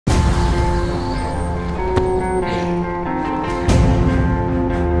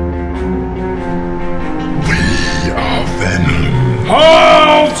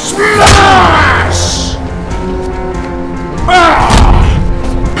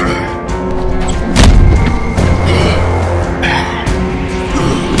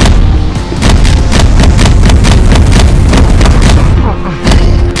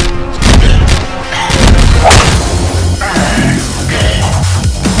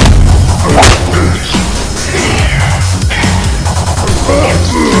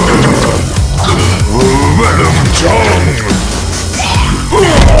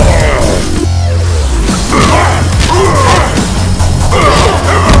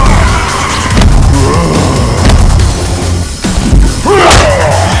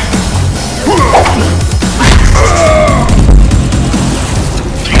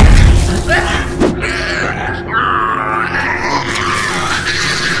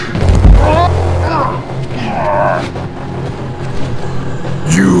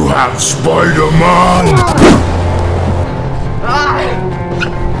have Spiderman!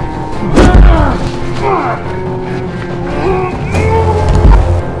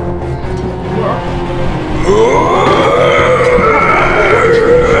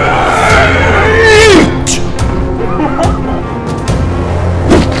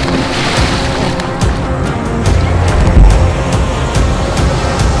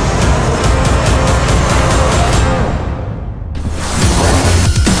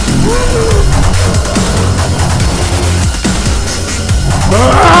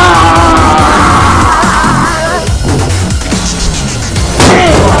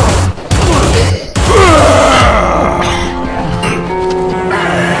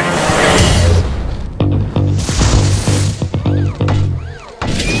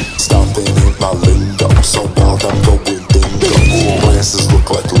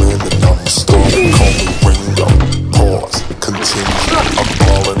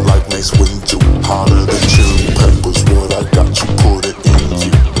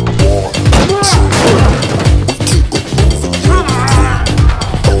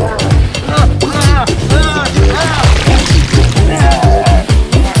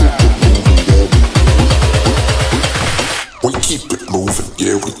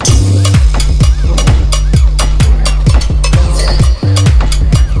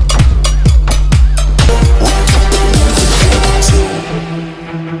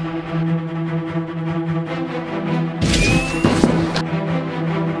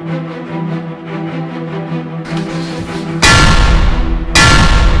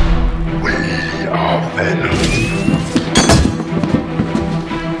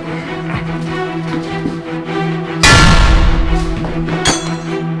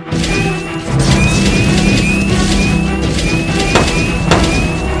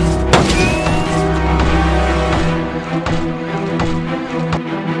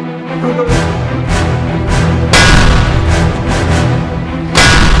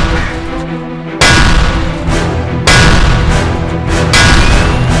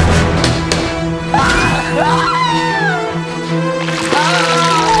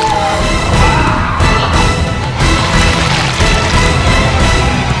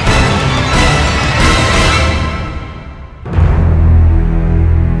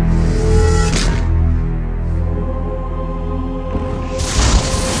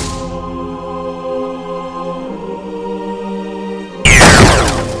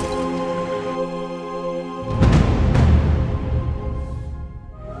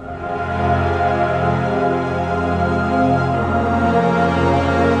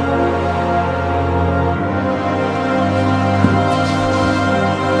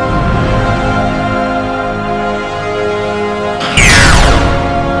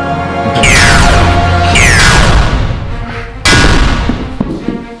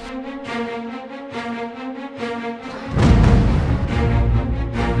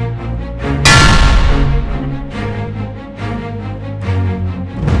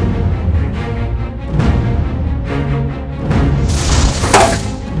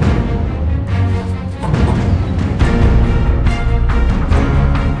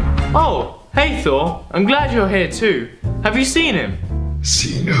 Hey Thor, I'm glad you're here too. Have you seen him?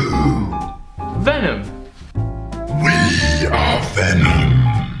 Seen who? Venom. We are Venom.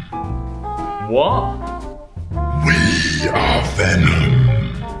 What? We are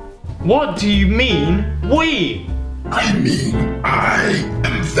Venom. What do you mean, we? I mean, I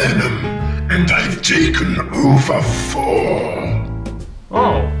am Venom, and I've taken over 4.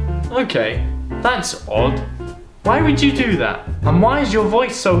 Oh, okay. That's odd. Why would you do that? And why is your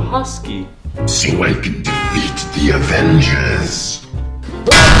voice so husky? So I can defeat the Avengers.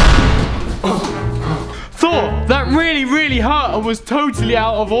 Thor, that really hurt and was totally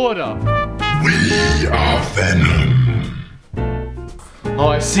out of order. We are Venom. Oh,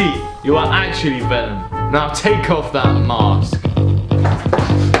 I see. You are actually Venom. Now take off that mask.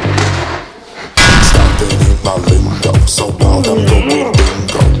 Standing in my lingo, so wild I'm going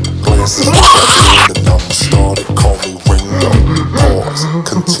bingo. Glances like and I'm started, call me Ringo. Pause,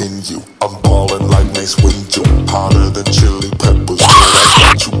 continue. I'm ballin' like Mace Windu. Hotter than chili peppers. When I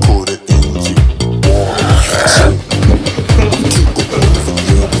got you, put it in you. One, two. We keep it moving,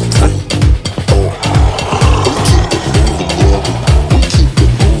 yeah, we 3, 4. We keep it moving, yeah, we keep it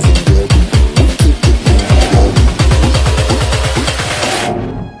moving, yeah, we keep it moving,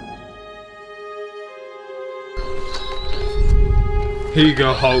 yeah, Here you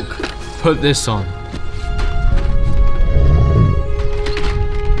go, Hulk. Put this on.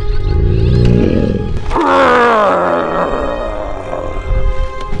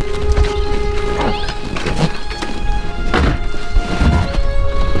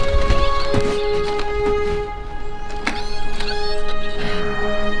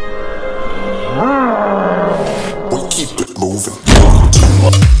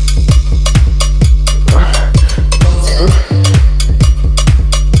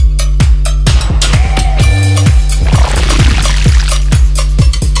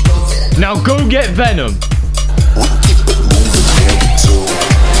 Now go get Venom.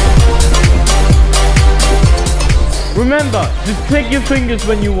 Remember, just click your fingers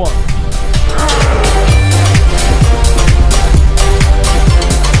when you want.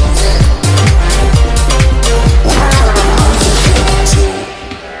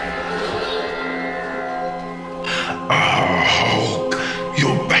 Hulk,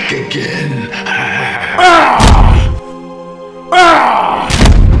 you're back again.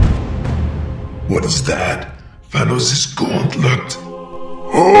 What is that? Thanos' gauntlet.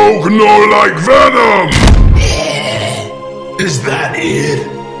 Hulk no like Venom! Is that it?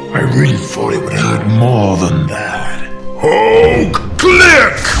 I really thought it would hurt more than that. Hulk,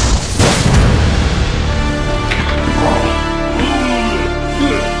 click!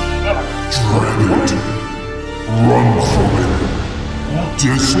 Dread it. Run from it.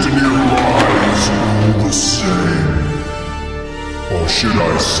 Destiny lies all the same. Or should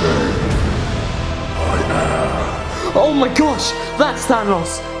I say, I am. Oh my gosh, that's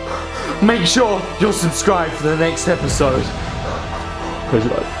Thanos. Make sure you're subscribed for the next episode.